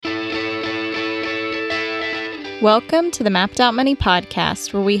Welcome to the Mapped Out Money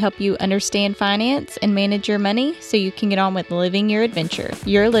podcast, where we help you understand finance and manage your money so you can get on with living your adventure.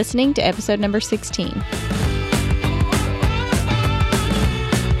 You're listening to episode number 16.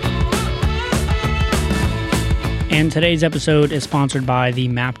 And today's episode is sponsored by the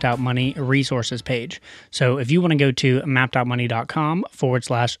Mapped Out Money resources page. So if you want to go to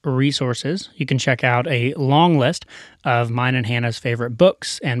mappedoutmoney.com/resources, you can check out a long list of mine and Hannah's favorite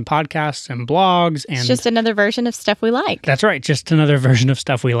books and podcasts and blogs. And It's just another version of stuff we like. That's right. Just another version of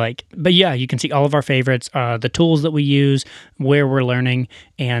stuff we like. But yeah, you can see all of our favorites, the tools that we use, where we're learning,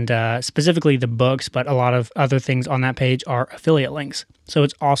 and specifically the books, but a lot of other things on that page are affiliate links. So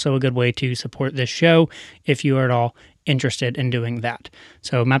it's also a good way to support this show if you are at all interested in doing that.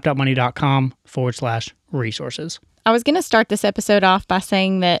 So mappedoutmoney.com/resources. I was going to start this episode off by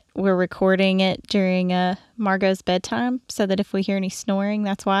saying that we're recording it during Margot's bedtime, so that if we hear any snoring,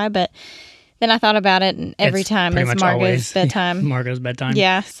 that's why. But then I thought about it, and every time it's Margot's bedtime. Margot's bedtime.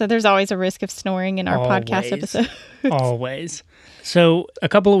 Yeah, so there's always a risk of snoring in our podcast episode. Always. So a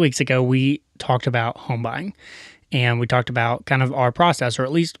couple of weeks ago, we talked about home buying, and we talked about kind of our process, or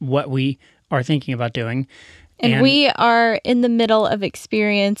at least what we are thinking about doing. And we are in the middle of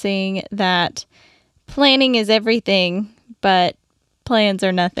experiencing that planning is everything, but plans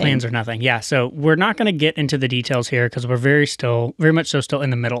are nothing. Plans are nothing. Yeah. So we're not going to get into the details here because we're very much so still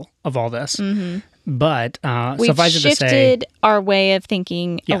in the middle of all this. Mm-hmm. But suffice it to say, we've shifted our way of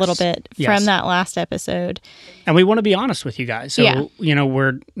thinking a little bit from that last episode. And we want to be honest with you guys. So,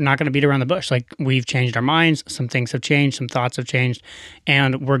 we're not going to beat around the bush. Like, we've changed our minds. Some things have changed. Some thoughts have changed.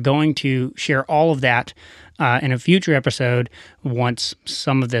 And we're going to share all of that in a future episode once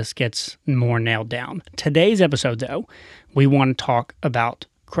some of this gets more nailed down. Today's episode, though, we want to talk about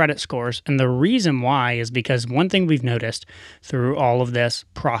credit scores. And the reason why is because one thing we've noticed through all of this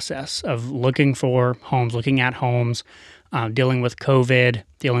process of looking for homes, looking at homes, dealing with COVID,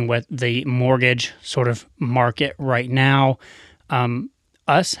 dealing with the mortgage sort of market right now,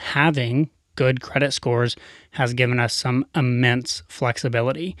 us having good credit scores has given us some immense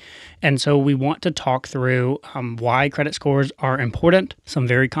flexibility. And so we want to talk through why credit scores are important, some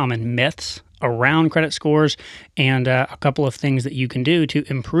very common myths around credit scores, and a couple of things that you can do to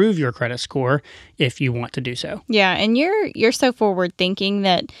improve your credit score if you want to do so. Yeah, and you're so forward thinking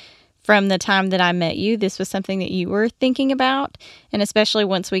that from the time that I met you, this was something that you were thinking about. And especially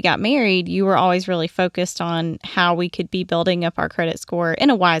once we got married, you were always really focused on how we could be building up our credit score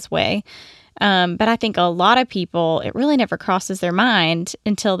in a wise way. But I think a lot of people, it really never crosses their mind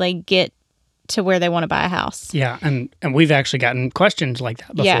until they get to where they want to buy a house. Yeah, and we've actually gotten questions like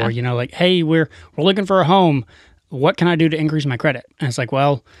that before, like, hey, we're looking for a home. What can I do to increase my credit? And it's like,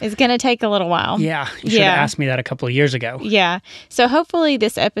 well, it's going to take a little while. Yeah, you should have asked me that a couple of years ago. Yeah. So hopefully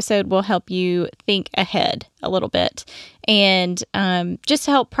this episode will help you think ahead a little bit and just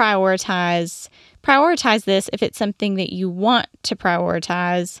help prioritize this if it's something that you want to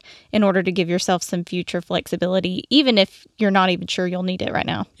prioritize in order to give yourself some future flexibility, even if you're not even sure you'll need it right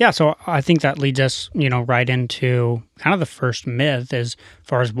now. Yeah, so I think that leads us, right into kind of the first myth as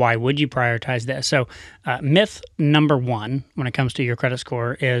far as why would you prioritize this. So myth number one when it comes to your credit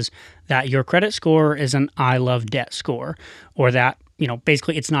score is that your credit score is an I love debt score, or that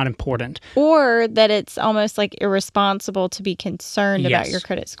basically it's not important. Or that it's almost like irresponsible to be concerned about your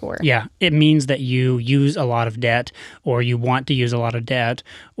credit score. Yeah, it means that you use a lot of debt, or you want to use a lot of debt,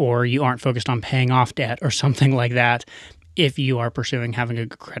 or you aren't focused on paying off debt or something like that if you are pursuing having a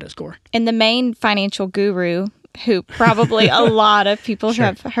good credit score. And the main financial guru, who probably a lot of people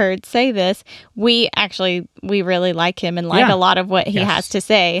have heard say this, we really like him and like a lot of what he has to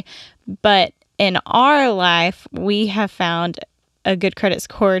say. But in our life, we have found a good credit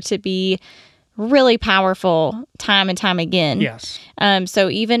score to be really powerful time and time again. Yes. So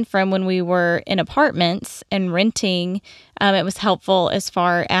even from when we were in apartments and renting, it was helpful as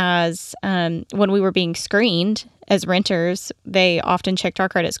far as when we were being screened as renters, they often checked our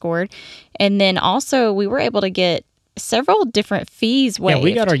credit score. And then also we were able to get several different fees waived. Yeah,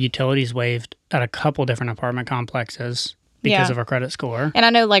 we got our utilities waived at a couple different apartment complexes because of our credit score. And I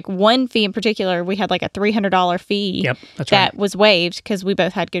know like one fee in particular, we had like a $300 fee that was waived because we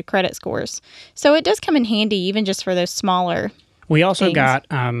both had good credit scores. So it does come in handy even just for those smaller We also things. got,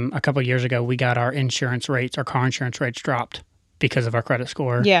 a couple of years ago, we got our car insurance rates dropped because of our credit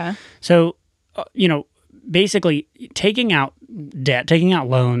score. Yeah. So, basically taking out debt, taking out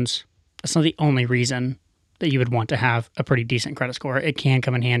loans, that's not the only reason that you would want to have a pretty decent credit score. It can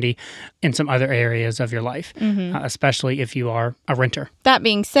come in handy in some other areas of your life, especially if you are a renter. That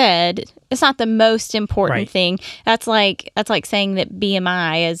being said, it's not the most important thing. That's like saying that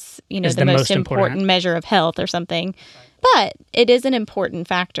BMI is, the most important measure of health or something. But it is an important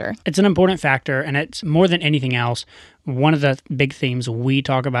factor. It's an important factor, and it's more than anything else. One of the big themes we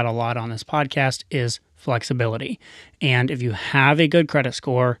talk about a lot on this podcast is flexibility. And if you have a good credit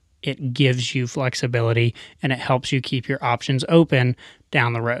score, it gives you flexibility and it helps you keep your options open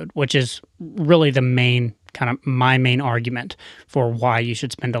down the road, which is really the main my main argument for why you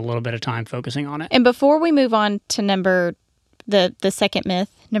should spend a little bit of time focusing on it. And before we move on to the second myth,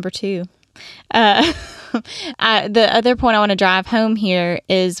 number 2, the other point I want to drive home here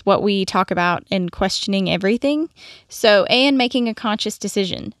is what we talk about in questioning everything. So, and making a conscious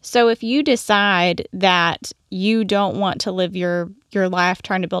decision. So if you decide that you don't want to live your life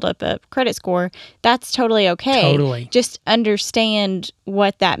trying to build up a credit score, that's totally okay. Totally. Just understand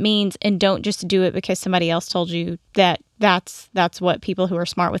what that means and don't just do it because somebody else told you that that's what people who are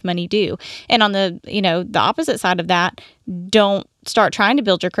smart with money do. And on the opposite side of that, don't start trying to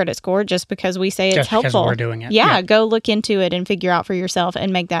build your credit score just because we say it's helpful. Just because we're doing it. Yeah, go look into it and figure out for yourself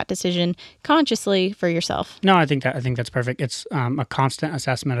and make that decision consciously for yourself. No, I think that's perfect. It's a constant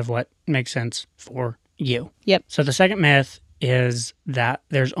assessment of what makes sense for you. Yep. So the second myth is that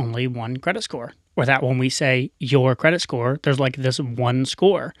there's only one credit score, or that when we say your credit score, there's like this one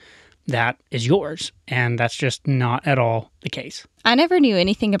score that is yours. And that's just not at all the case. I never knew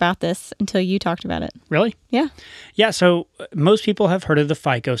anything about this until you talked about it. Really? Yeah. Yeah. So most people have heard of the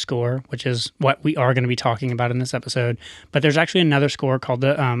FICO score, which is what we are going to be talking about in this episode. But there's actually another score called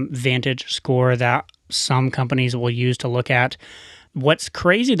the Vantage score that some companies will use to look at. What's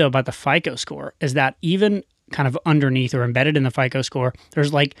crazy, though, about the FICO score is that even kind of underneath or embedded in the FICO score,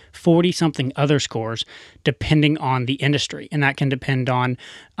 there's like 40-something other scores depending on the industry. And that can depend on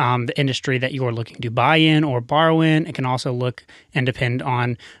the industry that you're looking to buy in or borrow in. It can also look and depend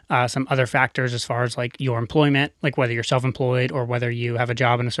on some other factors as far as like your employment, like whether you're self-employed or whether you have a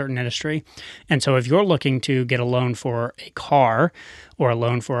job in a certain industry. And so if you're looking to get a loan for a car or a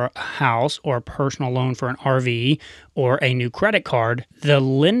loan for a house or a personal loan for an RV or a new credit card, the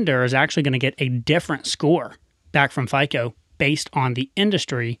lender is actually going to get a different score back from FICO based on the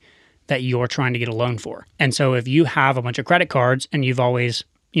industry that you're trying to get a loan for. And so if you have a bunch of credit cards and you've always,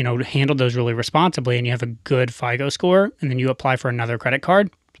 handled those really responsibly and you have a good FICO score and then you apply for another credit card,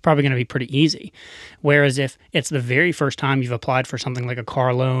 it's probably going to be pretty easy. Whereas if it's the very first time you've applied for something like a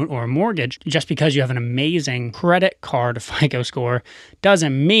car loan or a mortgage, just because you have an amazing credit card FICO score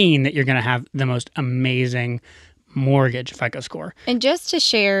doesn't mean that you're going to have the most amazing mortgage FICO score. And just to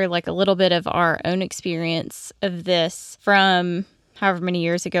share like a little bit of our own experience of this from however many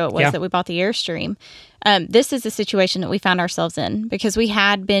years ago it was that we bought the Airstream. This is a situation that we found ourselves in because we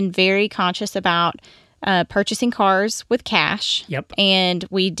had been very conscious about purchasing cars with cash. Yep. And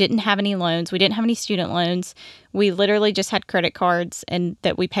we didn't have any loans. We didn't have any student loans. We literally just had credit cards and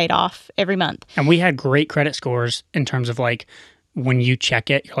that we paid off every month. And we had great credit scores in terms of like, when you check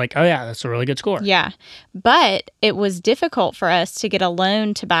it, you're like, oh yeah, that's a really good score. Yeah. But it was difficult for us to get a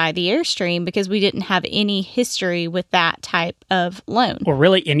loan to buy the Airstream because we didn't have any history with that type of loan. Or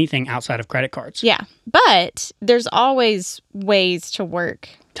really anything outside of credit cards. Yeah. But there's always ways to work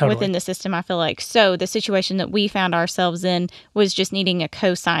within the system, I feel like. So the situation that we found ourselves in was just needing a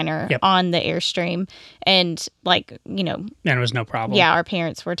co-signer on the Airstream. And and it was no problem. Yeah, our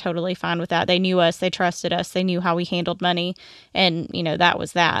parents were totally fine with that. They knew us. They trusted us. They knew how we handled money. And, that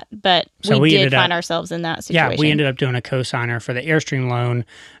was that. But so we did find ourselves in that situation. Yeah, we ended up doing a co-signer for the Airstream loan.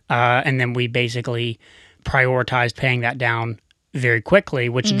 And then we basically prioritized paying that down very quickly,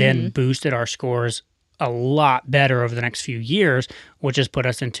 which then boosted our scores a lot better over the next few years, which has put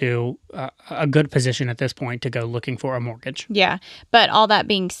us into a good position at this point to go looking for a mortgage. Yeah. But all that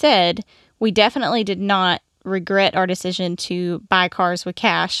being said, we definitely did not regret our decision to buy cars with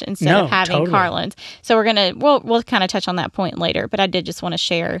cash instead of having car loans. So we'll kind of touch on that point later, but I did just want to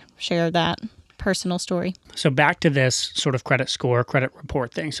share that personal story. So back to this sort of credit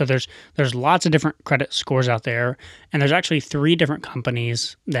report thing. So there's lots of different credit scores out there, and there's actually 3 different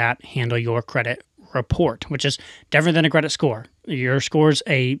companies that handle your credit report, which is different than a credit score. Your score's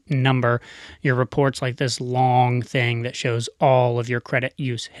a number. Your report's like this long thing that shows all of your credit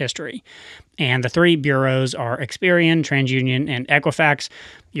use history. And the 3 bureaus are Experian, TransUnion, and Equifax.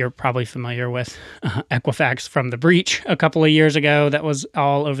 You're probably familiar with Equifax from the breach a couple of years ago that was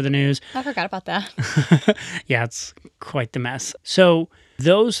all over the news. I forgot about that. Yeah, it's quite the mess. So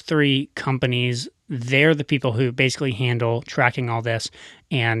those 3 companies, they're the people who basically handle tracking all this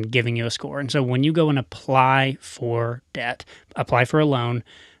and giving you a score. And so when you go and apply for debt, apply for a loan,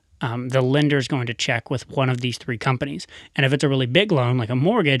 the lender is going to check with one of these three companies. And if it's a really big loan, like a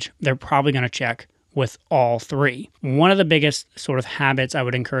mortgage, they're probably going to check with all three. One of the biggest sort of habits I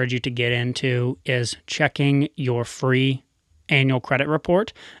would encourage you to get into is checking your free annual credit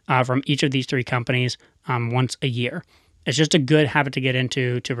report from each of these three companies once a year. It's just a good habit to get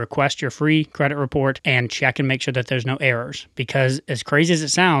into, to request your free credit report and check and make sure that there's no errors. Because as crazy as it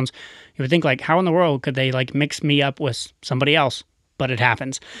sounds, you would think like, how in the world could they like mix me up with somebody else? But it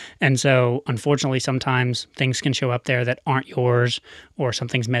happens. And so unfortunately, sometimes things can show up there that aren't yours or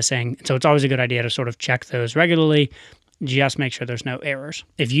something's missing. So it's always a good idea to sort of check those regularly. Just make sure there's no errors.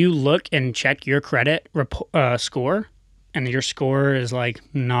 If you look and check your credit score and your score is like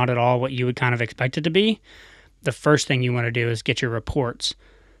not at all what you would kind of expect it to be, the first thing you want to do is get your reports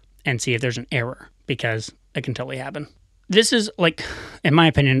and see if there's an error, because it can totally happen. This is like, in my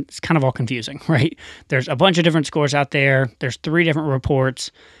opinion, it's kind of all confusing, right? There's a bunch of different scores out there. There's 3 different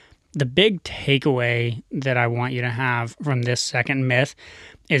reports. The big takeaway that I want you to have from this second myth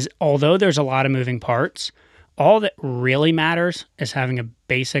is, although there's a lot of moving parts, all that really matters is having a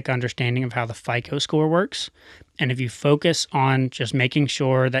basic understanding of how the FICO score works. And if you focus on just making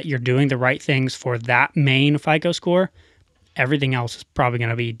sure that you're doing the right things for that main FICO score, everything else is probably going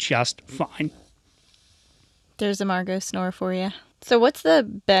to be just fine. There's a Margot snore for you. So what's the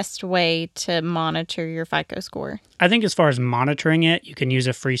best way to monitor your FICO score? I think as far as monitoring it, you can use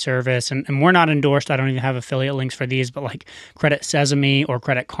a free service. And we're not endorsed. I don't even have affiliate links for these, but like Credit Sesame or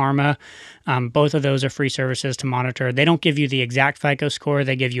Credit Karma, both of those are free services to monitor. They don't give you the exact FICO score.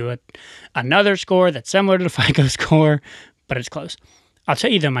 They give you another score that's similar to the FICO score, but it's close. I'll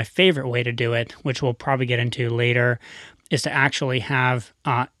tell you though, my favorite way to do it, which we'll probably get into later, is to actually have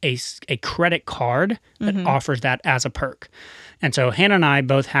a credit card that offers that as a perk. And so Hannah and I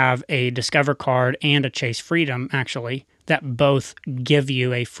both have a Discover card and a Chase Freedom, actually, that both give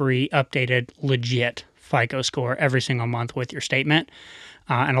you a free, updated, legit FICO score every single month with your statement.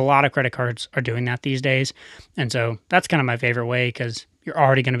 And a lot of credit cards are doing that these days. And so that's kind of my favorite way, because you're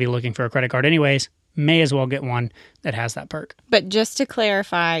already going to be looking for a credit card anyways. May as well get one that has that perk. But just to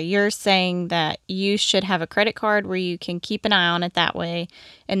clarify, you're saying that you should have a credit card where you can keep an eye on it that way.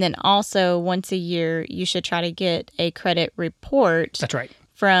 And then also once a year, you should try to get a credit report. That's right.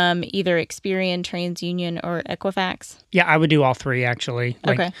 From either Experian, TransUnion, or Equifax. Yeah, I would do all 3 actually.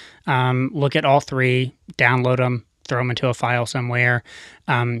 Okay. Look at all 3, download them, throw them into a file somewhere.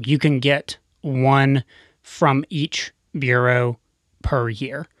 You can get one from each bureau per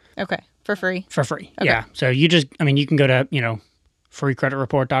year. Okay. For free? For free, okay. Yeah. So you can go to,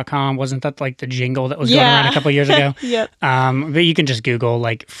 freecreditreport.com. Wasn't that like the jingle that was going around a couple of years ago? Yep. But you can just Google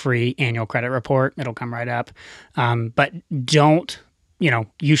like free annual credit report. It'll come right up. But don't,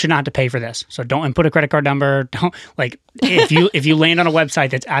 you should not have to pay for this. So don't input a credit card number. Don't if you land on a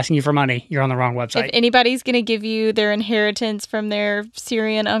website that's asking you for money, you're on the wrong website. If anybody's going to give you their inheritance from their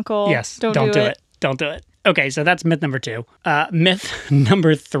Syrian uncle, yes, don't do it. Don't do it. Okay, so that's myth number 2. Myth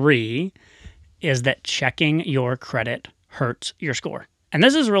number 3 is that checking your credit hurts your score. And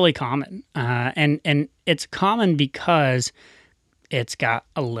this is really common. And it's common because it's got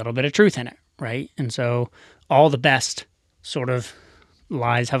a little bit of truth in it, right? And so all the best sort of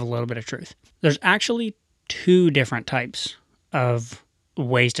lies have a little bit of truth. There's actually 2 different types of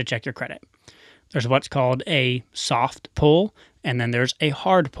ways to check your credit. There's what's called a soft pull, and then there's a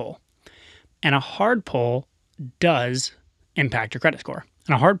hard pull. And a hard pull does impact your credit score.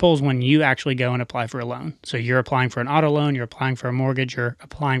 And a hard pull is when you actually go and apply for a loan. So you're applying for an auto loan, you're applying for a mortgage, you're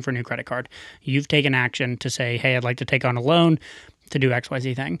applying for a new credit card. You've taken action to say, hey, I'd like to take on a loan to do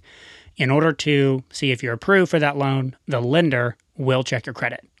XYZ thing. In order to see if you're approved for that loan, the lender will check your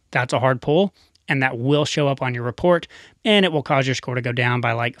credit. That's a hard pull, and that will show up on your report, and it will cause your score to go down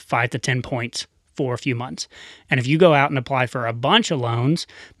by like 5 to 10 points for a few months. And if you go out and apply for a bunch of loans,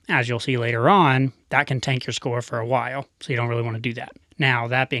 as you'll see later on, that can tank your score for a while. So you don't really want to do that. Now,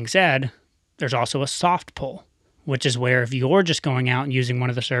 that being said, there's also a soft pull, which is where if you're just going out and using one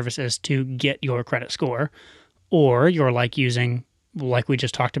of the services to get your credit score, or you're like using, like we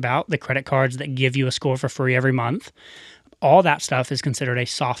just talked about, the credit cards that give you a score for free every month, all that stuff is considered a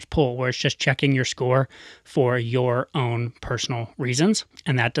soft pull, where it's just checking your score for your own personal reasons,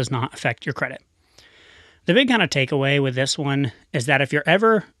 and that does not affect your credit. The big kind of takeaway with this one is that if you're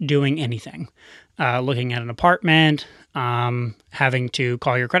ever doing anything, looking at an apartment, having to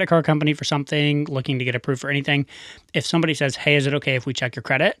call your credit card company for something, looking to get approved for anything, if somebody says, hey, is it okay if we check your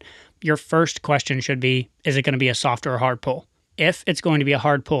credit? Your first question should be, is it going to be a soft or a hard pull? if it's going to be a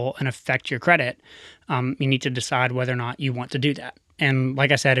hard pull and affect your credit, you need to decide whether or not you want to do that. And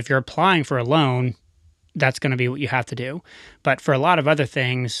like I said, if you're applying for a loan, that's going to be what you have to do. But for a lot of other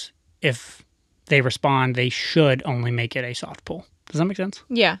things, if they respond, they should only make it a soft pull. Does that make sense?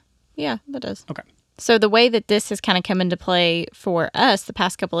 Yeah. Yeah, that does. Okay. So the way that this has kind of come into play for us the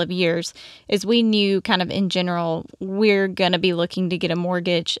past couple of years is we knew kind of in general we're going to be looking to get a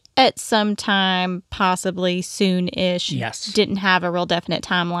mortgage at some time, possibly soon-ish. Yes. Didn't have a real definite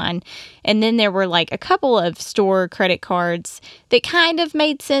timeline. And then there were like a couple of store credit cards that kind of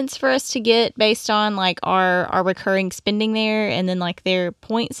made sense for us to get based on like our recurring spending there and then like their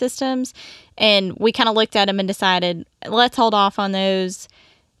point systems. And we kind of looked at them and decided, let's hold off on those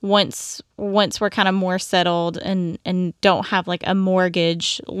once we're kind of more settled and don't have like a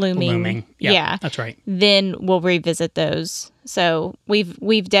mortgage looming. Yeah, that's right. Then we'll revisit those. So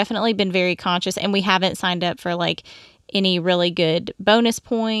we've definitely been very conscious, and we haven't signed up for like any really good bonus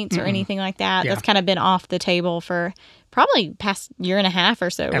points or anything like that. Yeah. That's kind of been off the table for probably past year and a half or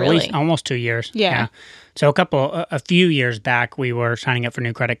so. At really, least almost 2 years. Yeah. So a few years back, we were signing up for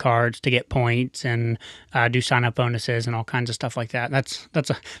new credit cards to get points and do sign up bonuses and all kinds of stuff like that. That's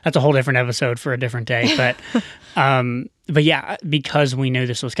a whole different episode for a different day. But yeah, because we knew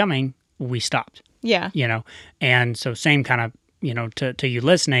this was coming, we stopped. Yeah. And so same kind of, to you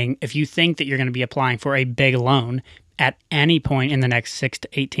listening, if you think that you're going to be applying for a big loan at any point in the next 6 to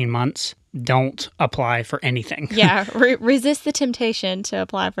 18 months, don't apply for anything. Yeah, resist the temptation to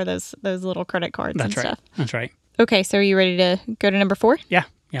apply for those little credit cards and stuff. That's right. Okay, so are you ready to go to number 4? Yeah,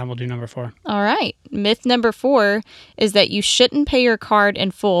 we'll do number 4. All right. Myth number 4 is that you shouldn't pay your card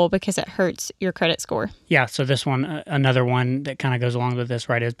in full because it hurts your credit score. Yeah, so this one, another one that kind of goes along with this,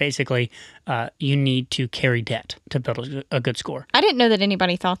 right, is basically you need to carry debt to build a good score. I didn't know that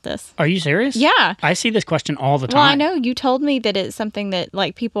anybody thought this. Are you serious? Yeah. I see this question all the time. Well, I know you told me that it's something that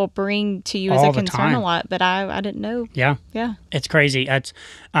like people bring to you as a concern a lot, but I didn't know. Yeah. Yeah. It's crazy. It's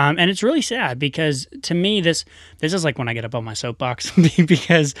and it's really sad because to me this is like when I get up on my soapbox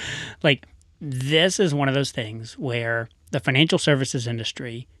because like this is one of those things where the financial services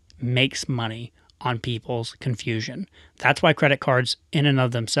industry makes money on people's confusion. That's why credit cards in and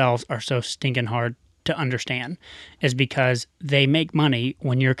of themselves are so stinking hard to understand, is because they make money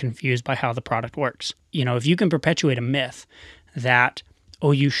when you're confused by how the product works. If you can perpetuate a myth that,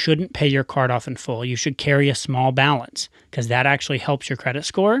 oh, you shouldn't pay your card off in full, you should carry a small balance because that actually helps your credit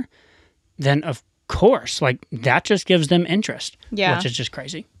score, then of course, like that just gives them interest, which is just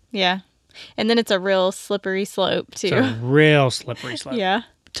crazy. Yeah. And then it's a real slippery slope too. It's a real slippery slope. Yeah.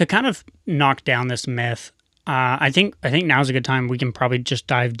 To kind of knock down this myth, I think now's a good time. We can probably just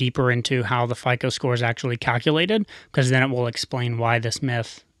dive deeper into how the FICO score is actually calculated, because then it will explain why this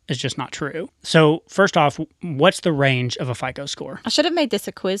myth is just not true. So first off, what's the range of a FICO score? I should have made this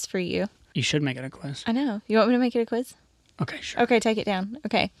a quiz for you. You should make it a quiz. I know. You want me to make it a quiz? Okay, sure. Okay, take it down.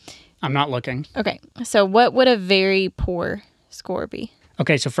 Okay. I'm not looking. Okay. So what would a very poor score be?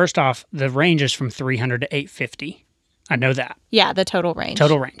 Okay, so first off, the range is from 300 to 850. I know that. Yeah, the total range.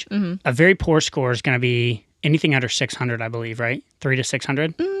 Total range. Mm-hmm. A very poor score is going to be anything under 600, I believe, right? 3 to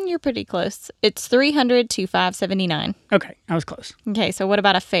 600? You're pretty close. It's 300 to 579. Okay, I was close. Okay, so what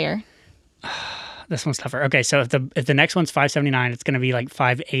about a fair? This one's tougher. Okay, so if the next one's 579, it's going to be like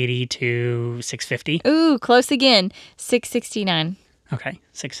 580 to 650. Ooh, close again. 669. Okay,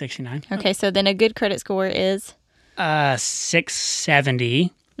 669. Okay, so then a good credit score is?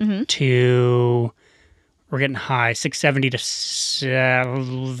 670 to, we're getting high, 670 to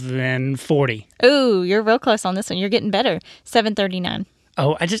 740. Ooh, you're real close on this one. You're getting better. 739.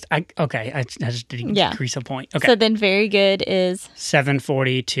 Oh, I just didn't decrease a point. Okay. So then very good is?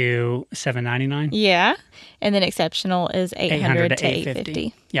 740 to 799. Yeah. And then exceptional is 800 to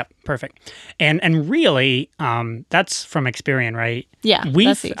 850. Yep, perfect. And really, that's from Experian, right? Yeah.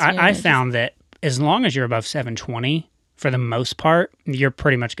 I found that as long as you're above 720, for the most part, you're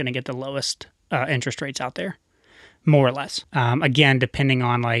pretty much going to get the lowest interest rates out there, more or less. Again, depending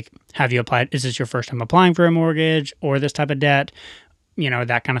on like, have you applied? Is this your first time applying for a mortgage or this type of debt?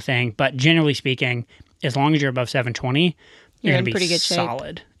 That kind of thing. But generally speaking, as long as you're above 720, you're going to be pretty good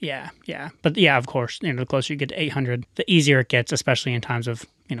solid. Shape. Yeah. But yeah, of course, the closer you get to 800, the easier it gets, especially in times of,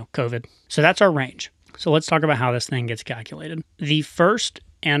 COVID. So that's our range. So let's talk about how this thing gets calculated. The first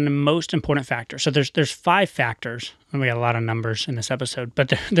and most important factor. So there's 5 factors. And we got a lot of numbers in this episode,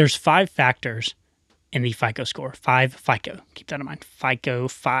 but there's 5 factors in the FICO score. 5 FICO. Keep that in mind. FICO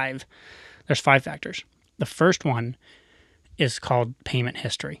 5. There's 5 factors. The first one is called payment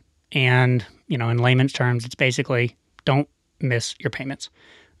history. And, in layman's terms, it's basically don't miss your payments.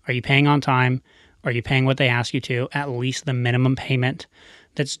 Are you paying on time, Are you paying what they ask you to? At least the minimum payment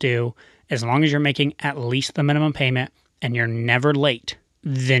that's due. As long as you're making at least the minimum payment and you're never late,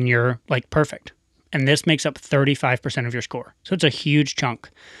 then you're like perfect. And this makes up 35% of your score. So it's a huge chunk.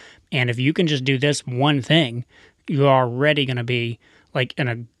 And if you can just do this one thing, you're already going to be like in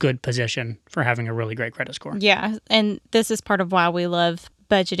a good position for having a really great credit score. Yeah. And this is part of why we love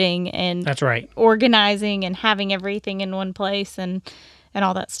budgeting and that's right, organizing and having everything in one place and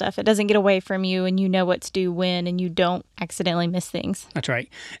all that stuff. It doesn't get away from you, and you know what's due when, and you don't accidentally miss things. That's right.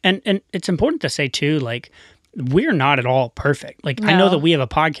 And it's important to say too, like, we're not at all perfect. Like, No. I know that we have a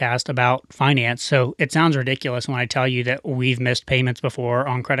podcast about finance, so it sounds ridiculous when I tell you that we've missed payments before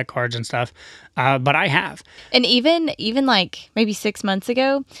on credit cards and stuff, but I have. And even like maybe 6 months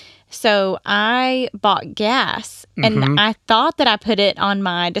ago, so I bought gas, and I thought that I put it on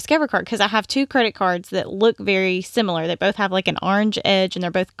my Discover card because I have two credit cards that look very similar. They both have like an orange edge, and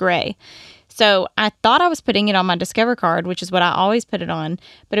they're both gray. So I thought I was putting it on my Discover card, which is what I always put it on,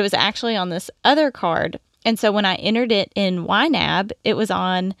 but it was actually on this other card. And so when I entered it in YNAB, it was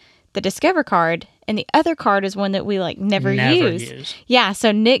on the Discover card, and the other card is one that we like never use. Yeah,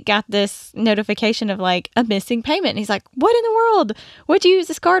 so Nick got this notification of like a missing payment, and he's like, "What in the world? What'd you use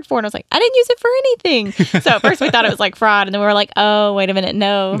this card for?" And I was like, "I didn't use it for anything." So at first we thought it was like fraud, and then we were like, "Oh, wait a minute,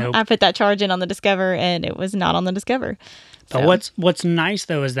 nope. I put that charge in on the Discover, and it was not on the Discover." But what's nice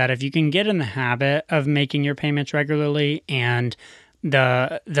though is that if you can get in the habit of making your payments regularly, and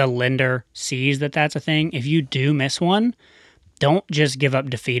the lender sees that that's a thing, if you do miss one, don't just give up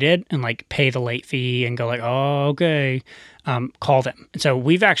defeated and like pay the late fee and go like, oh, okay. Call them. So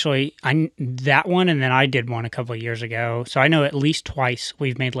we've actually, that one, and then I did one a couple of years ago. So I know at least twice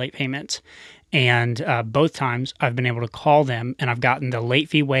we've made late payments. And both times I've been able to call them, and I've gotten the late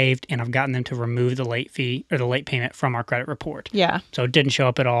fee waived, and I've gotten them to remove the late fee or the late payment from our credit report. Yeah. So it didn't show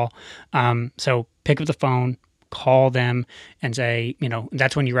up at all. So pick up the phone, call them, and say,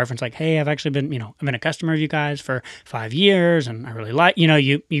 that's when you reference like, hey, I've actually been, I've been a customer of you guys for 5 years, and I really like,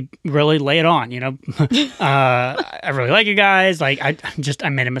 you really lay it on, I really like you guys. Like, I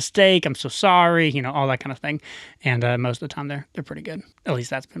made a mistake. I'm so sorry, all that kind of thing. And most of the time they're pretty good. At least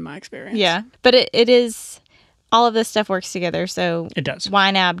that's been my experience. Yeah. But it is, all of this stuff works together. So it does.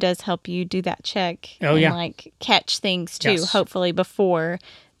 YNAB does help you do that check. Oh, and yeah. like catch things too, hopefully before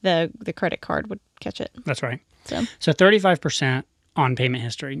the credit card would catch it. That's right. So 35% on payment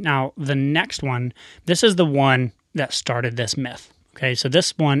history. Now, the next one, this is the one that started this myth. Okay, so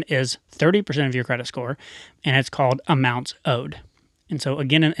this one is 30% of your credit score, and it's called amounts owed. And so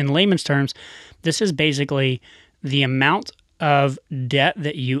again, in layman's terms, this is basically the amount of debt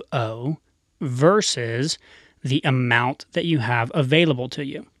that you owe versus the amount that you have available to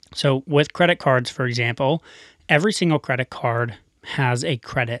you. So with credit cards, for example, every single credit card has a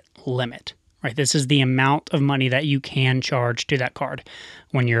credit limit. Right, this is the amount of money that you can charge to that card.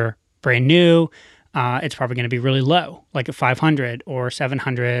 When you're brand new, it's probably going to be really low, like a $500 or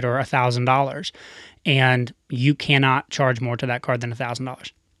 $700 or $1,000, and you cannot charge more to that card than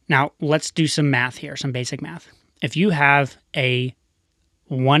 $1,000. Now, let's do some math here, some basic math. If you have a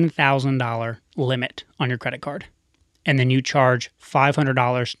 $1,000 limit on your credit card, and then you charge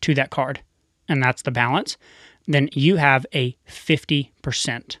 $500 to that card, and that's the balance, then you have a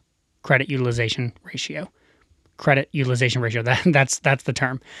 50% credit utilization ratio. Credit utilization ratio, that's the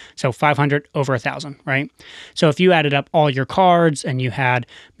term. So 500 over 1,000, right? So if you added up all your cards and you had,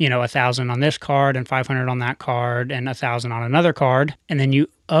 1,000 on this card and 500 on that card and 1,000 on another card, and then you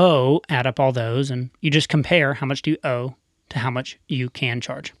add up all those, and you just compare how much do you owe to how much you can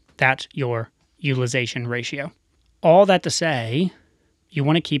charge. That's your utilization ratio. All that to say, you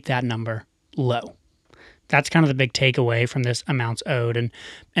want to keep that number low. That's kind of the big takeaway from this amounts owed.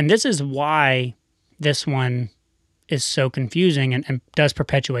 And this is why this one is so confusing and does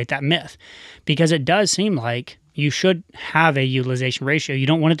perpetuate that myth, because it does seem like you should have a utilization ratio. You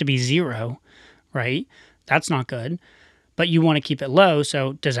don't want it to be zero, right? That's not good, but you want to keep it low.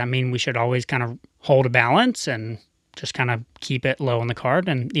 So does that mean we should always kind of hold a balance and just kind of keep it low on the card?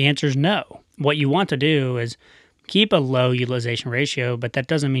 And the answer is no. What you want to do is keep a low utilization ratio, but that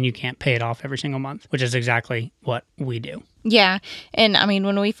doesn't mean you can't pay it off every single month, which is exactly what we do. Yeah. And I mean,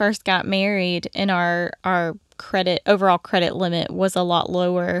 when we first got married and our overall credit limit was a lot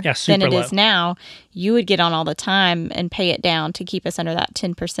lower than it is now, you would get on all the time and pay it down to keep us under that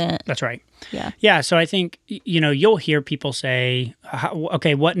 10%. That's right. Yeah. Yeah. So I think, you'll hear people say,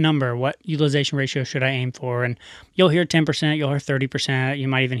 okay, what utilization ratio should I aim for? And you'll hear 10%, you'll hear 30%. You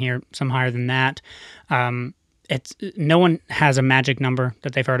might even hear some higher than that. No one has a magic number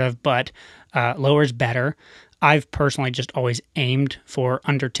that they've heard of, but lower is better. I've personally just always aimed for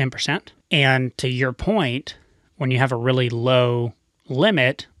under 10%. And to your point, when you have a really low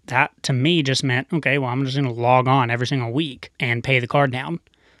limit, that to me just meant, okay, well, I'm just going to log on every single week and pay the card down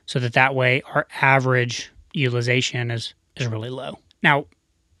so that way our average utilization is really low. Now,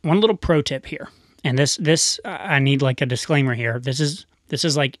 one little pro tip here, and this I need like a disclaimer here. This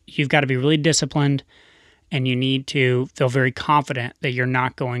is like you've got to be really disciplined, and you need to feel very confident that you're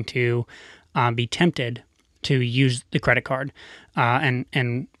not going to be tempted to use the credit card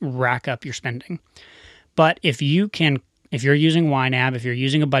and rack up your spending. But if you're using YNAB, if you're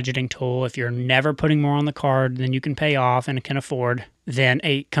using a budgeting tool, if you're never putting more on the card than you can pay off and can afford, then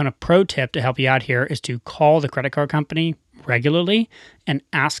a kind of pro tip to help you out here is to call the credit card company regularly and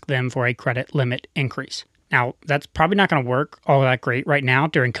ask them for a credit limit increase. Now, that's probably not going to work all that great right now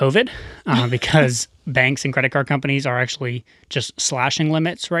during COVID because banks and credit card companies are actually just slashing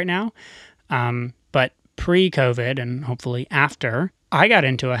limits right now. But pre-COVID and hopefully after, I got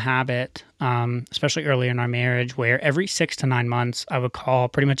into a habit, especially early in our marriage, where every 6 to 9 months, I would call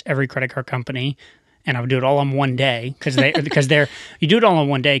pretty much every credit card company, and I would do it all on one day because you do it all on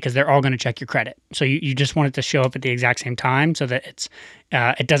one day because they're all going to check your credit. So you just want it to show up at the exact same time so that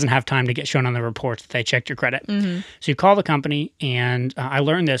it doesn't have time to get shown on the reports that they checked your credit. Mm-hmm. So you call the company, and I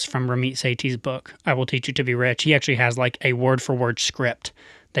learned this from Ramit Sethi's book, I Will Teach You to Be Rich. He actually has like a word-for-word script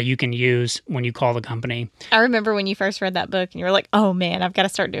that you can use when you call the company. I remember when you first read that book and you were like, oh man, I've got to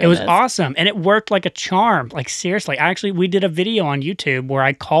start doing this. It was this. Awesome. And it worked like a charm. Like seriously, we did a video on YouTube where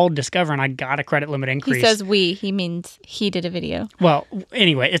I called Discover and I got a credit limit increase. He says he means he did a video. Well,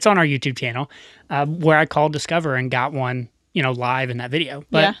 anyway, it's on our YouTube channel where I called Discover and got one, live in that video.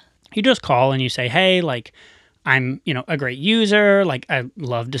 But you just call and you say, hey, like, I'm, a great user. Like I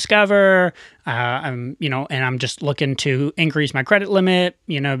love Discover. And I'm just looking to increase my credit limit,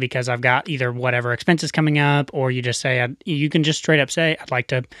 because I've got either whatever expenses coming up, or you just say, you can just straight up say, I'd like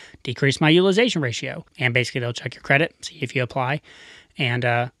to decrease my utilization ratio. And basically they'll check your credit, see if you apply,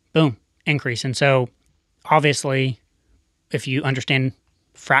 and boom, increase. And so obviously, if you understand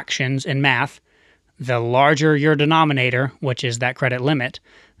fractions in math, the larger your denominator, which is that credit limit,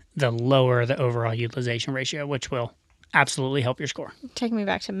 the lower the overall utilization ratio, which will absolutely help your score. Taking me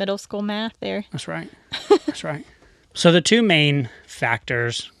back to middle school math there. That's right. That's right. So the two main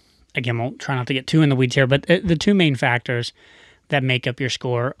factors, again, we'll try not to get too in the weeds here, but the two main factors that make up your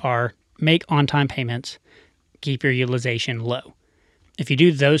score are make on-time payments, keep your utilization low. If you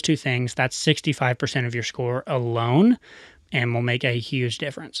do those two things, that's 65% of your score alone and will make a huge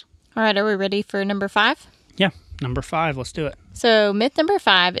difference. All right, are we ready for number 5? Yeah. Number 5, let's do it. So myth number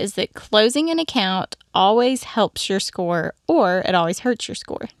 5 is that closing an account always helps your score or it always hurts your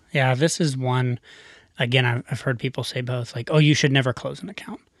score. Yeah, this is one, again, I've heard people say both, like, oh, you should never close an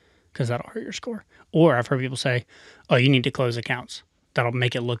account because that'll hurt your score. Or I've heard people say, oh, you need to close accounts. That'll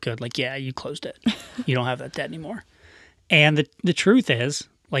make it look good. Like, yeah, you closed it. You don't have that debt anymore. And the truth is,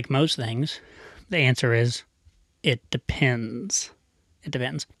 like most things, the answer is it depends. It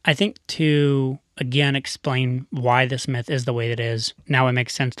depends. I think to, again, explain why this myth is the way it is, now it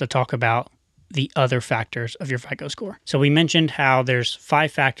makes sense to talk about the other factors of your FICO score. So we mentioned how there's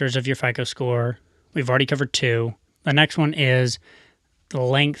 5 factors of your FICO score. We've already covered 2. The next one is the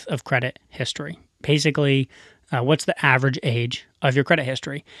length of credit history. Basically, what's the average age of your credit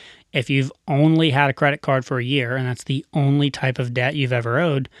history? If you've only had a credit card for a year and that's the only type of debt you've ever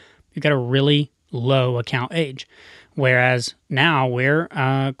owed, you've got a really low account age. Whereas now we're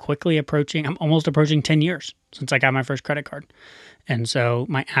quickly approaching, I'm almost approaching 10 years since I got my first credit card. And so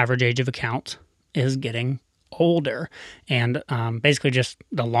my average age of account is getting older. And basically just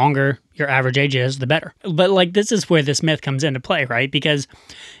the longer your average age is, the better. But like this is where this myth comes into play, right? Because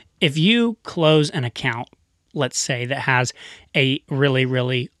if you close an account, let's say that has a really,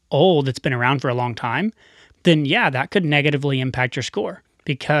 really old, that's been around for a long time, then yeah, that could negatively impact your score.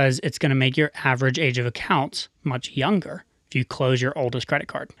 Because it's going to make your average age of accounts much younger if you close your oldest credit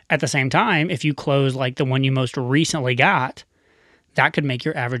card. At the same time, if you close like the one you most recently got, that could make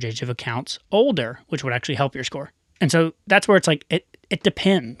your average age of accounts older, which would actually help your score. And so that's where it's like, it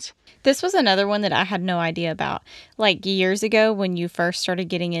depends. This was another one that I had no idea about. Like years ago when you first started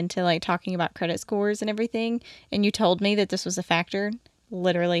getting into like talking about credit scores and everything, and you told me that this was a factor,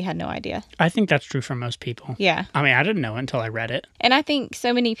 literally had no idea. I think that's true for most people. Yeah. I mean, I didn't know until I read it. And I think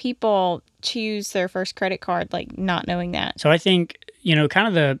so many people choose their first credit card like not knowing that. So I think,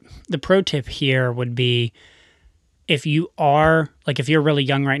 kind of the pro tip here would be if you are, like if you're really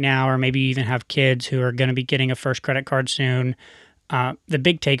young right now, or maybe you even have kids who are going to be getting a first credit card soon, the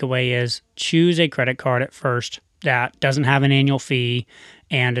big takeaway is choose a credit card at first that doesn't have an annual fee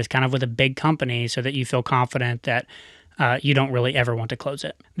and is kind of with a big company so that you feel confident that you don't really ever want to close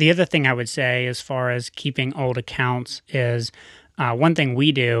it. The other thing I would say as far as keeping old accounts is one thing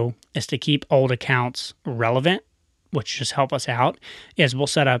we do is to keep old accounts relevant, which just help us out, is we'll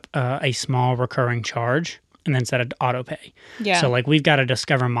set up a small recurring charge and then set it to auto pay. Yeah. So like we've got a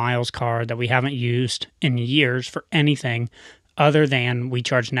Discover Miles card that we haven't used in years for anything other than we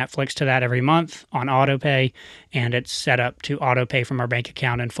charge Netflix to that every month on auto pay, and it's set up to auto pay from our bank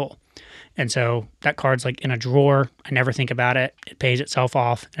account in full. And so that card's like in a drawer. I never think about it. It pays itself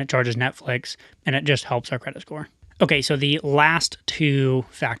off and it charges Netflix, and it just helps our credit score. Okay, so the last two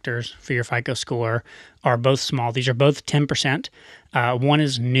factors for your FICO score are both small. These are both 10%. One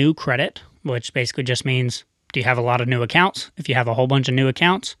is new credit, which basically just means, do you have a lot of new accounts? If you have a whole bunch of new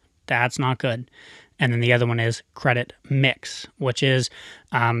accounts, that's not good. And then the other one is credit mix, which is,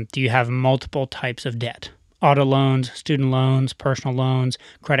 do you have multiple types of debt? Auto loans, student loans, personal loans,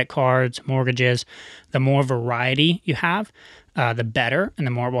 credit cards, mortgages. The more variety you have, the better, and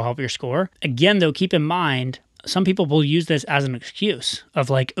the more it will help your score. Again, though, keep in mind, some people will use this as an excuse of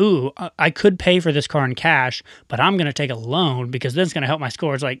like, ooh, I could pay for this car in cash, but I'm going to take a loan because that's going to help my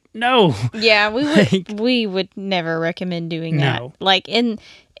score. It's like, no. Yeah, we would never recommend doing that. No. Like in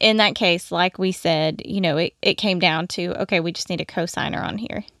that case, like we said, it came down to, okay, we just need a cosigner on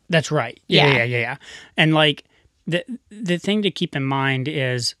here. That's right. Yeah. And like the thing to keep in mind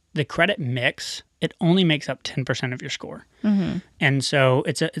is the credit mix, it only makes up 10% of your score. Mm-hmm. And so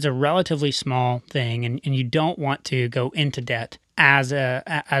it's a relatively small thing, and you don't want to go into debt as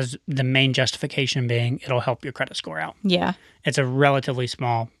the main justification being it'll help your credit score out. Yeah. It's a relatively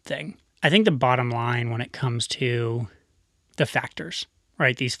small thing. I think the bottom line when it comes to the factors,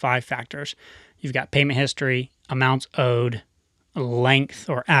 right? These 5 factors. You've got payment history, amounts owed, length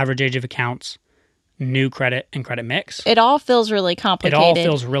or average age of accounts, new credit, and credit mix. It all feels really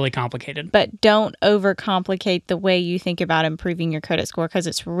complicated. But don't overcomplicate the way you think about improving your credit score, because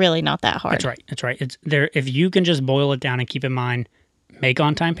it's really not that hard. That's right. It's there. If you can just boil it down and keep in mind, make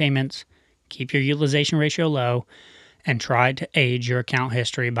on-time payments, keep your utilization ratio low, and try to age your account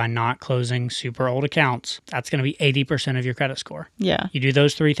history by not closing super old accounts, that's going to be 80% of your credit score. Yeah. You do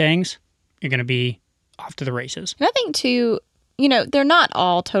those 3 things, you're going to be off to the races. And I think too, they're not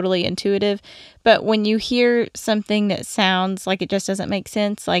all totally intuitive, but when you hear something that sounds like it just doesn't make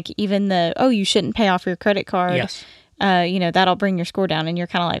sense, like even you shouldn't pay off your credit card. Yes. That'll bring your score down, and you're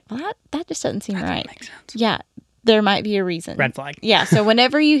kind of like, well, that just doesn't seem right. That makes sense. Yeah. There might be a reason. Red flag. Yeah. So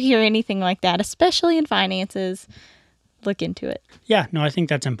whenever you hear anything like that, especially in finances, look into it. Yeah. No, I think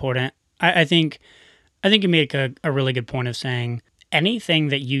that's important. I think you make a really good point of saying anything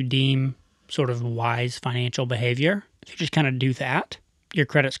that you deem sort of wise financial behavior, if you just kind of do that, your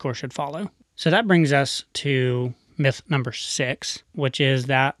credit score should follow. So that brings us to myth number 6, which is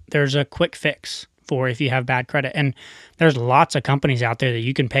that there's a quick fix for if you have bad credit. And there's lots of companies out there that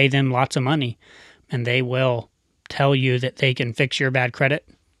you can pay them lots of money, and they will tell you that they can fix your bad credit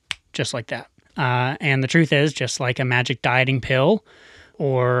just like that. And the truth is, just like a magic dieting pill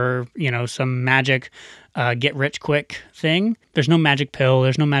or, some magic get rich quick thing, there's no magic pill,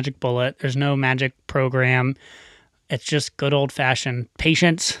 there's no magic bullet, there's no magic program. It's just good old fashioned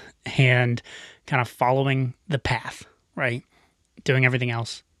patience and kind of following the path, right? Doing everything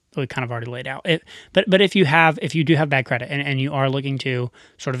else that we kind of already laid out. But if you do have bad credit and you are looking to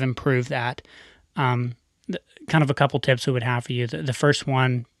sort of improve that, kind of a couple tips we would have for you. The first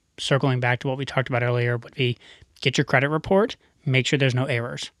one, circling back to what we talked about earlier, would be get your credit report, make sure there's no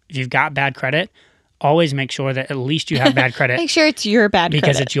errors. If you've got bad credit, always make sure that at least you have bad credit. Make sure it's your bad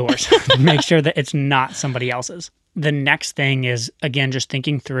because credit. It's yours. Make sure that it's not somebody else's. The next thing is, again, just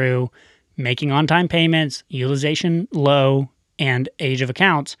thinking through making on-time payments, utilization low, and age of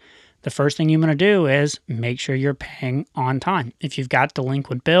accounts. The first thing you want to do is make sure you're paying on time. If you've got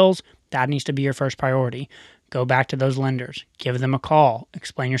delinquent bills, that needs to be your first priority. Go back to those lenders, give them a call,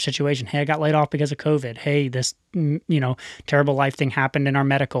 explain your situation. Hey, I got laid off because of COVID. Hey, this, terrible life thing happened in our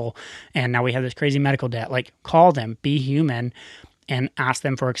medical, and now we have this crazy medical debt. Like, call them, be human, and ask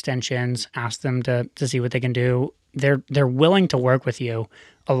them for extensions, ask them to see what they can do. They're willing to work with you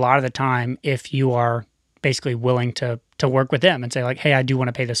a lot of the time if you are basically willing to work with them and say like, hey, I do want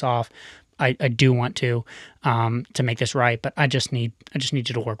to pay this off. I do want to make this right, but I just need you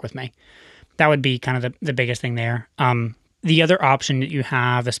to work with me. That would be kind of the biggest thing there. The other option that you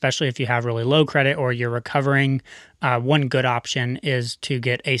have, especially if you have really low credit or you're recovering, one good option is to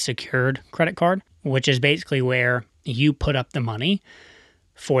get a secured credit card, which is basically where you put up the money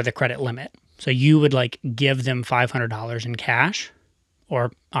for the credit limit. So you would like give them $500 in cash,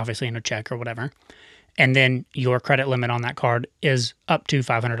 or obviously in a check or whatever, And then your credit limit on that card is up to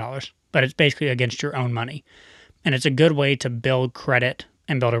 $500, but it's basically against your own money. And it's a good way to build credit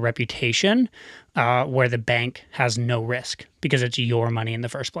and build a reputation where the bank has no risk because it's your money in the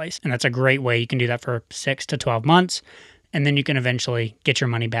first place. And that's a great way. You can do that for 6 to 12 months, and then you can eventually get your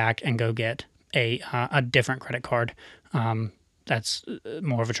money back and go get a different credit card that's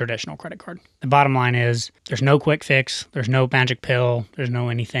more of a traditional credit card. The bottom line is there's no quick fix. There's no magic pill. There's no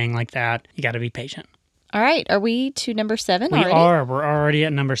anything like that. You got to be patient. All right. Are we to number 7 already? We are. We're already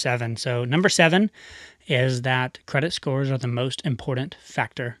at number 7. So number 7 is that credit scores are the most important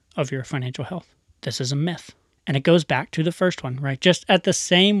factor of your financial health. This is a myth. And it goes back to the first one, right? Just at the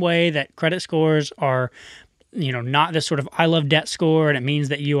same way that credit scores are, not this sort of I love debt score, and it means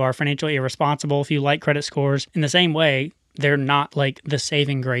that you are financially irresponsible if you like credit scores. In the same way, they're not like the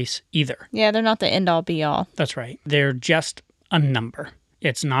saving grace either. Yeah, they're not the end all be all. That's right. They're just a number.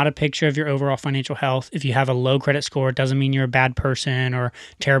 It's not a picture of your overall financial health. If you have a low credit score, it doesn't mean you're a bad person or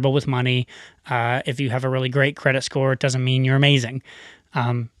terrible with money. If you have a really great credit score, it doesn't mean you're amazing.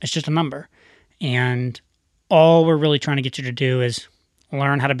 It's just a number. And all we're really trying to get you to do is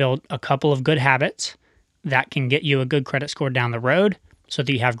learn how to build a couple of good habits that can get you a good credit score down the road so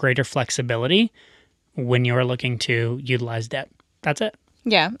that you have greater flexibility when you're looking to utilize debt. That's it.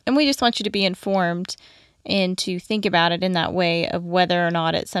 Yeah. And we just want you to be informed and to think about it in that way of whether or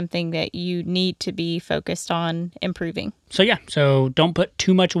not it's something that you need to be focused on improving. So don't put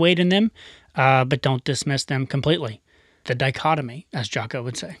too much weight in them, but don't dismiss them completely. The dichotomy, as Jocko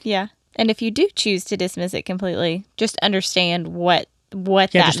would say. Yeah. And if you do choose to dismiss it completely, just understand what that means.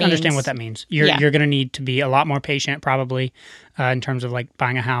 Yeah, just understand what that means. You're going to need to be a lot more patient probably in terms of like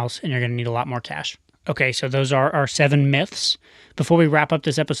buying a house, and you're going to need a lot more cash. Okay, so those are our 7 myths. Before we wrap up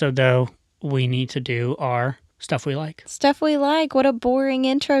this episode, though, we need to do our stuff we like. Stuff we like. What a boring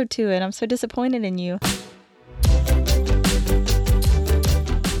intro to it. I'm so disappointed in you.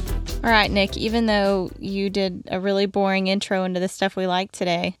 All right, Nick, even though you did a really boring intro into the stuff we like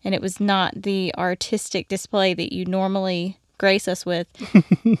today, and it was not the artistic display that you normally grace us with,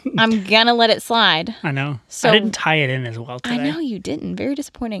 I'm going to let it slide. I know. So, I didn't tie it in as well today. I know you didn't. Very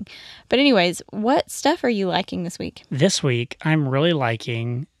disappointing. But anyways, what stuff are you liking this week? This week, I'm really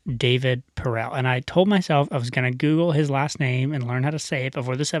liking David Perell. And I told myself I was going to Google his last name and learn how to say it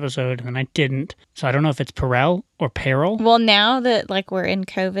before this episode, and then I didn't. So I don't know if it's Perell or Peril. Well, now that we're in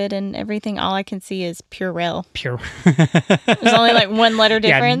COVID and everything, all I can see is Purell. There's only one letter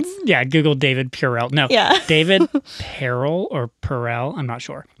difference. Yeah, Google David Perell. No, yeah. David Perell or Perell. I'm not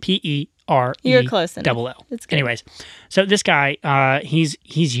sure. Perel. You're close enough. Double L. That's good. Anyways, so this guy, he's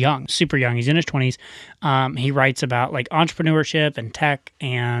young, super young. He's in his 20s. He writes about entrepreneurship and tech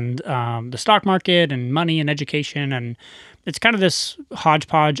and the stock market and money and education, and it's kind of this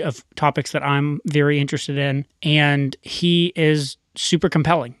hodgepodge of topics that I'm very interested in. And he is super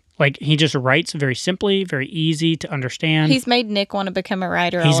compelling. He just writes very simply, very easy to understand. He's made Nick want to become a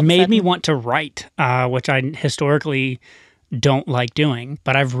writer. He's made me want to write, which I historically don't like doing,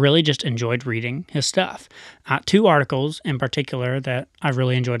 but I've really just enjoyed reading his stuff. 2 articles in particular that I've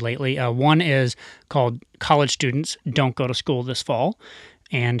really enjoyed lately. One is called College Students Don't Go to School This Fall.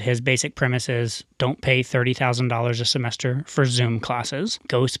 And his basic premise is don't pay $30,000 a semester for Zoom classes.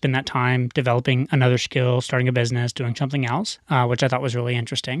 Go spend that time developing another skill, starting a business, doing something else, which I thought was really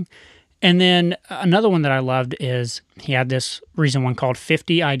interesting. And then another one that I loved is he had this recent one called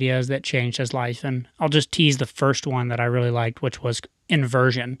 50 Ideas That Changed His Life. And I'll just tease the first one that I really liked, which was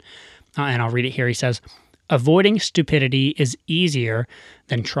inversion. And I'll read it here. He says, avoiding stupidity is easier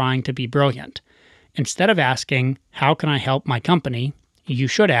than trying to be brilliant. Instead of asking, how can I help my company? You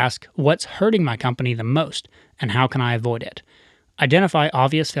should ask, what's hurting my company the most and how can I avoid it? Identify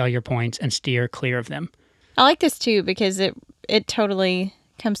obvious failure points and steer clear of them. I like this too because it totally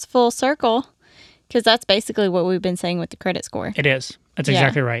comes full circle because that's basically what we've been saying with the credit score. It is. That's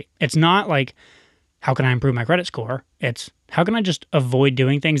exactly right. It's not how can I improve my credit score? It's how can I just avoid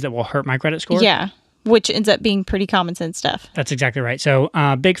doing things that will hurt my credit score? Yeah, which ends up being pretty common sense stuff. That's exactly right. So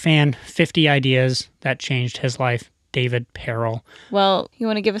big fan, 50 Ideas That Changed His Life, David Perell. Well, you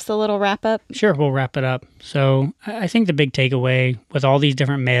want to give us a little wrap up? Sure, we'll wrap it up. So I think the big takeaway with all these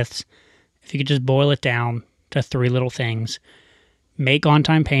different myths, if you could just boil it down to 3 little things. Make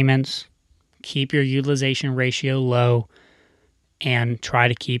on-time payments, keep your utilization ratio low, and try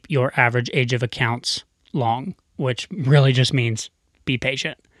to keep your average age of accounts long, which really just means be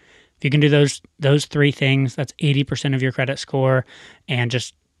patient. If you can do those 3 things, that's 80% of your credit score, and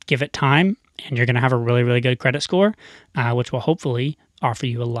just give it time, and you're going to have a really, really good credit score, which will hopefully offer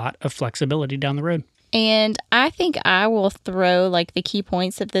you a lot of flexibility down the road. And I think I will throw like the key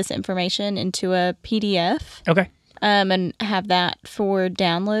points of this information into a PDF. Okay. And have that for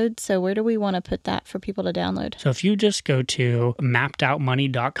download. So where do we want to put that for people to download? So if you just go to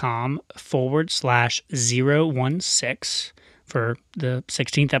mappedoutmoney.com/016 for the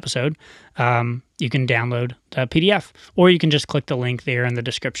 16th episode, you can download the PDF, or you can just click the link there in the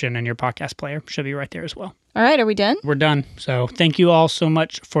description in your podcast player. Should be right there as well. All right. Are we done? We're done. So thank you all so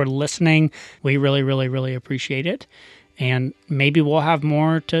much for listening. We really, really, really appreciate it. And maybe we'll have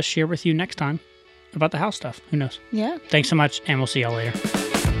more to share with you next time about the house stuff. Who knows? Yeah. Thanks so much, and we'll see y'all later.